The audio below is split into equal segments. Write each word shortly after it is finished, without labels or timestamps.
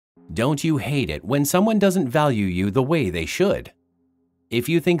Don't you hate it when someone doesn't value you the way they should? If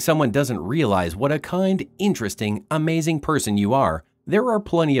you think someone doesn't realize what a kind, interesting, amazing person you are, there are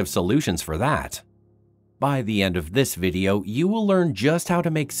plenty of solutions for that. By the end of this video, you will learn just how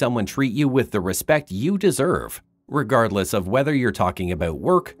to make someone treat you with the respect you deserve, regardless of whether you're talking about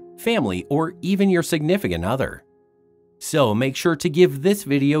work, family, or even your significant other. So make sure to give this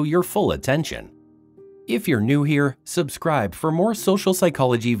video your full attention. If you're new here, subscribe for more social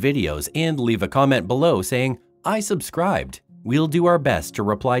psychology videos and leave a comment below saying, "I subscribed." We'll do our best to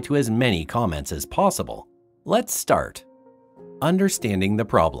reply to as many comments as possible. Let's start. Understanding the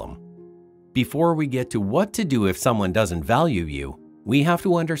problem. Before we get to what to do if someone doesn't value you, we have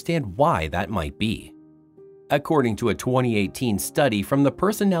to understand why that might be. According to a 2018 study from the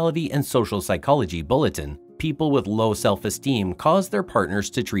Personality and Social Psychology Bulletin, people with low self-esteem cause their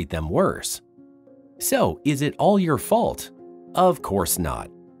partners to treat them worse. So, is it all your fault? Of course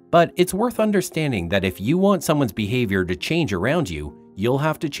not. But it's worth understanding that if you want someone's behavior to change around you, you'll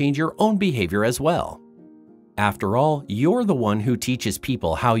have to change your own behavior as well. After all, you're the one who teaches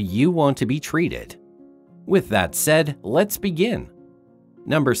people how you want to be treated. With that said, let's begin.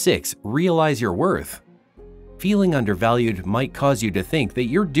 Number 6. Realize your worth. Feeling undervalued might cause you to think that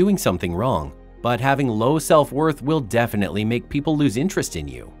you're doing something wrong, but having low self-worth will definitely make people lose interest in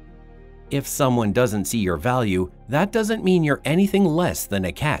you. If someone doesn't see your value, that doesn't mean you're anything less than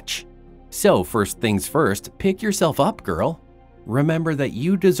a catch. So first things first, pick yourself up, girl. Remember that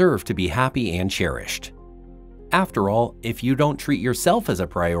you deserve to be happy and cherished. After all, if you don't treat yourself as a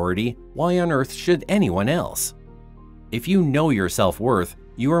priority, why on earth should anyone else? If you know your self-worth,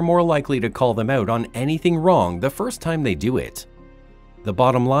 you are more likely to call them out on anything wrong the first time they do it. The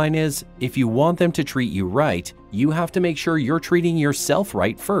bottom line is, if you want them to treat you right, you have to make sure you're treating yourself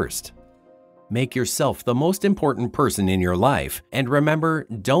right first. Make yourself the most important person in your life, and remember,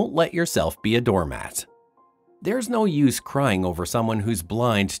 don't let yourself be a doormat. There's no use crying over someone who's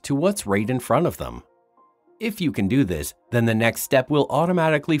blind to what's right in front of them. If you can do this, then the next step will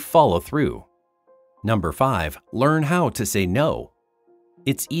automatically follow through. Number 5. Learn how to say no.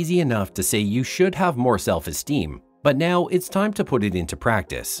 It's easy enough to say you should have more self-esteem, but now it's time to put it into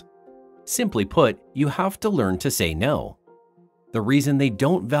practice. Simply put, you have to learn to say no. The reason they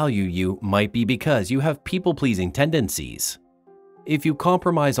don't value you might be because you have people-pleasing tendencies. If you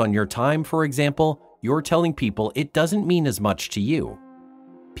compromise on your time, for example, you're telling people it doesn't mean as much to you.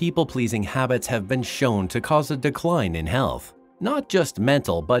 People-pleasing habits have been shown to cause a decline in health, not just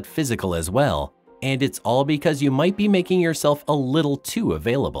mental but physical as well, and it's all because you might be making yourself a little too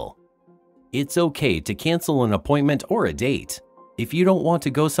available. It's okay to cancel an appointment or a date. If you don't want to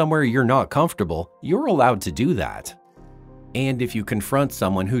go somewhere you're not comfortable, you're allowed to do that. And if you confront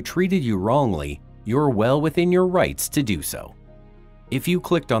someone who treated you wrongly, you're well within your rights to do so. If you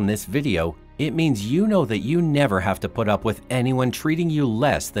clicked on this video, it means you know that you never have to put up with anyone treating you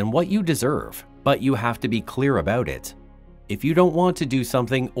less than what you deserve, but you have to be clear about it. If you don't want to do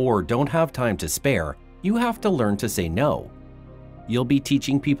something or don't have time to spare, you have to learn to say no. You'll be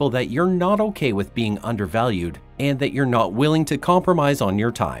teaching people that you're not okay with being undervalued and that you're not willing to compromise on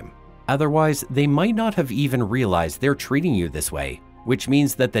your time. Otherwise, they might not have even realized they're treating you this way, which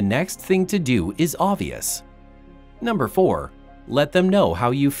means that the next thing to do is obvious. Number 4. Let them know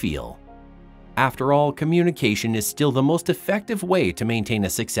how you feel. After all, communication is still the most effective way to maintain a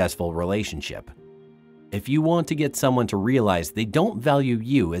successful relationship. If you want to get someone to realize they don't value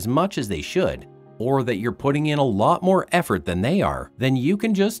you as much as they should, or that you're putting in a lot more effort than they are, then you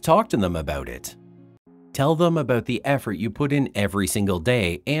can just talk to them about it. Tell them about the effort you put in every single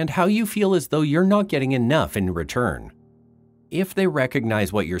day and how you feel as though you're not getting enough in return. If they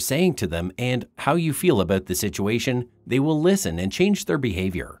recognize what you're saying to them and how you feel about the situation, they will listen and change their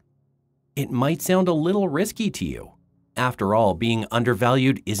behavior. It might sound a little risky to you. After all, being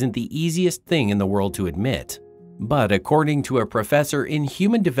undervalued isn't the easiest thing in the world to admit. But according to a professor in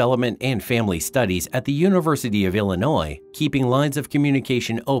human development and family studies at the University of Illinois, keeping lines of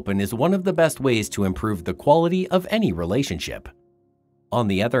communication open is one of the best ways to improve the quality of any relationship. On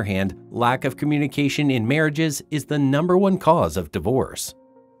the other hand, lack of communication in marriages is the #1 cause of divorce.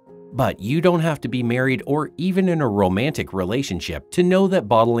 But you don't have to be married or even in a romantic relationship to know that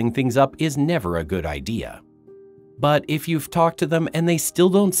bottling things up is never a good idea. But if you've talked to them and they still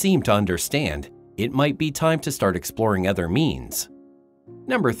don't seem to understand, it might be time to start exploring other means.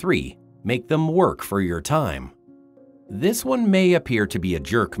 Number 3. Make them work for your time. This one may appear to be a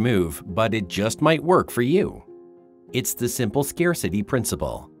jerk move, but it just might work for you. It's the simple scarcity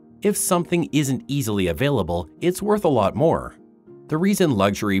principle. If something isn't easily available, it's worth a lot more. The reason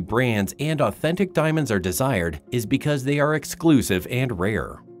luxury brands and authentic diamonds are desired is because they are exclusive and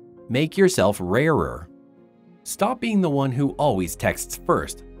rare. Make yourself rarer. Stop being the one who always texts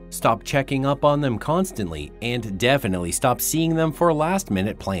first. Stop checking up on them constantly, and definitely stop seeing them for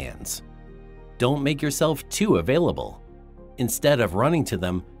last-minute plans. Don't make yourself too available. Instead of running to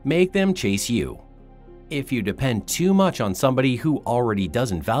them, make them chase you. If you depend too much on somebody who already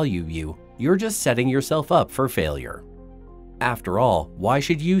doesn't value you, you're just setting yourself up for failure. After all, why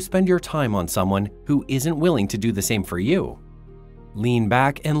should you spend your time on someone who isn't willing to do the same for you? Lean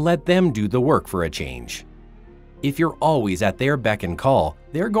back and let them do the work for a change. If you're always at their beck and call,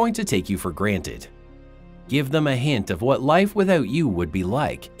 they're going to take you for granted. Give them a hint of what life without you would be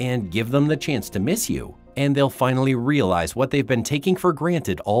like, and give them the chance to miss you, and they'll finally realize what they've been taking for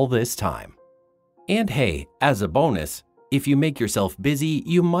granted all this time. And hey, as a bonus, if you make yourself busy,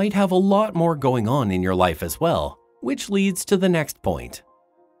 you might have a lot more going on in your life as well, which leads to the next point.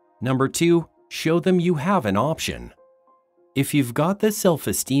 Number 2, show them you have an option. If you've got the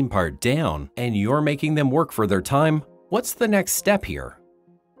self-esteem part down and you're making them work for their time, what's the next step here?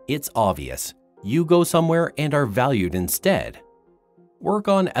 It's obvious. You go somewhere and are valued instead. Work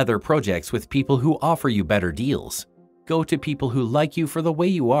on other projects with people who offer you better deals. Go to people who like you for the way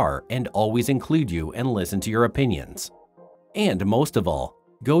you are and always include you and listen to your opinions. And most of all,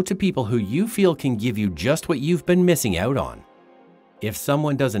 go to people who you feel can give you just what you've been missing out on. If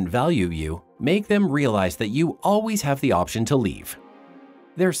someone doesn't value you, make them realize that you always have the option to leave.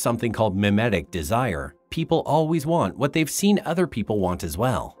 There's something called mimetic desire. People always want what they've seen other people want as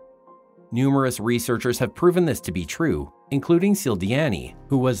well. Numerous researchers have proven this to be true, including Cialdini,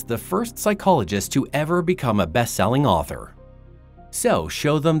 who was the first psychologist to ever become a best-selling author. So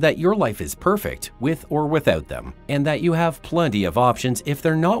show them that your life is perfect, with or without them, and that you have plenty of options if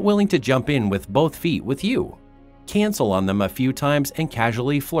they're not willing to jump in with both feet with you. Cancel on them a few times and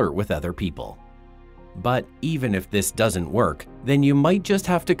casually flirt with other people. But even if this doesn't work, then you might just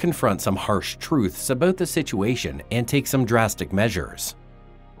have to confront some harsh truths about the situation and take some drastic measures.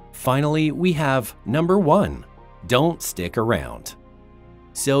 Finally, we have number 1, don't stick around.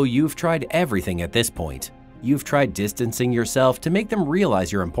 So you've tried everything at this point. You've tried distancing yourself to make them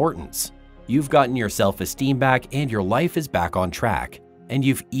realize your importance. You've gotten your self-esteem back and your life is back on track. And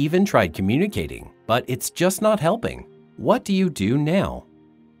you've even tried communicating, but it's just not helping. What do you do now?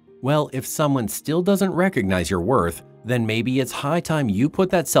 Well, if someone still doesn't recognize your worth, then maybe it's high time you put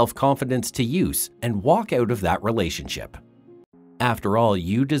that self-confidence to use and walk out of that relationship. After all,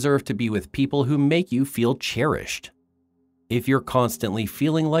 you deserve to be with people who make you feel cherished. If you're constantly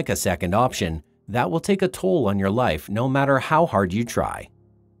feeling like a second option, that will take a toll on your life no matter how hard you try.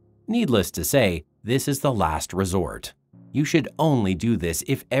 Needless to say, this is the last resort. You should only do this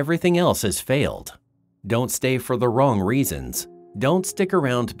if everything else has failed. Don't stay for the wrong reasons. Don't stick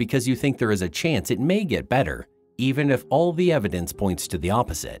around because you think there is a chance it may get better, even if all the evidence points to the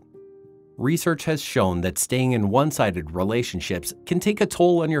opposite. Research has shown that staying in one-sided relationships can take a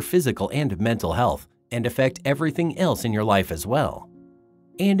toll on your physical and mental health and affect everything else in your life as well.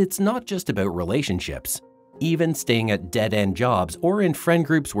 And it's not just about relationships. Even staying at dead-end jobs or in friend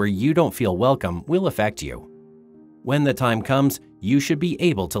groups where you don't feel welcome will affect you. When the time comes, you should be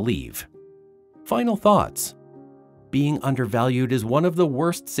able to leave. Final thoughts. Being undervalued is one of the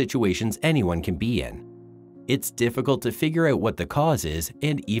worst situations anyone can be in. It's difficult to figure out what the cause is,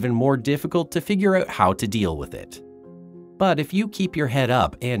 and even more difficult to figure out how to deal with it. But if you keep your head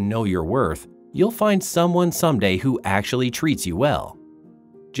up and know your worth, you'll find someone someday who actually treats you well.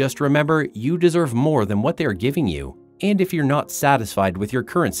 Just remember, you deserve more than what they're giving you, and if you're not satisfied with your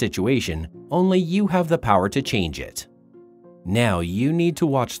current situation, only you have the power to change it. Now you need to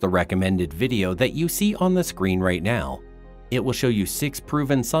watch the recommended video that you see on the screen right now. It will show you 6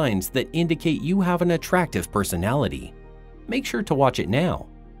 proven signs that indicate you have an attractive personality. Make sure to watch it now.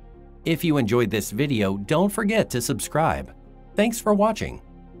 If you enjoyed this video, don't forget to subscribe. Thanks for watching.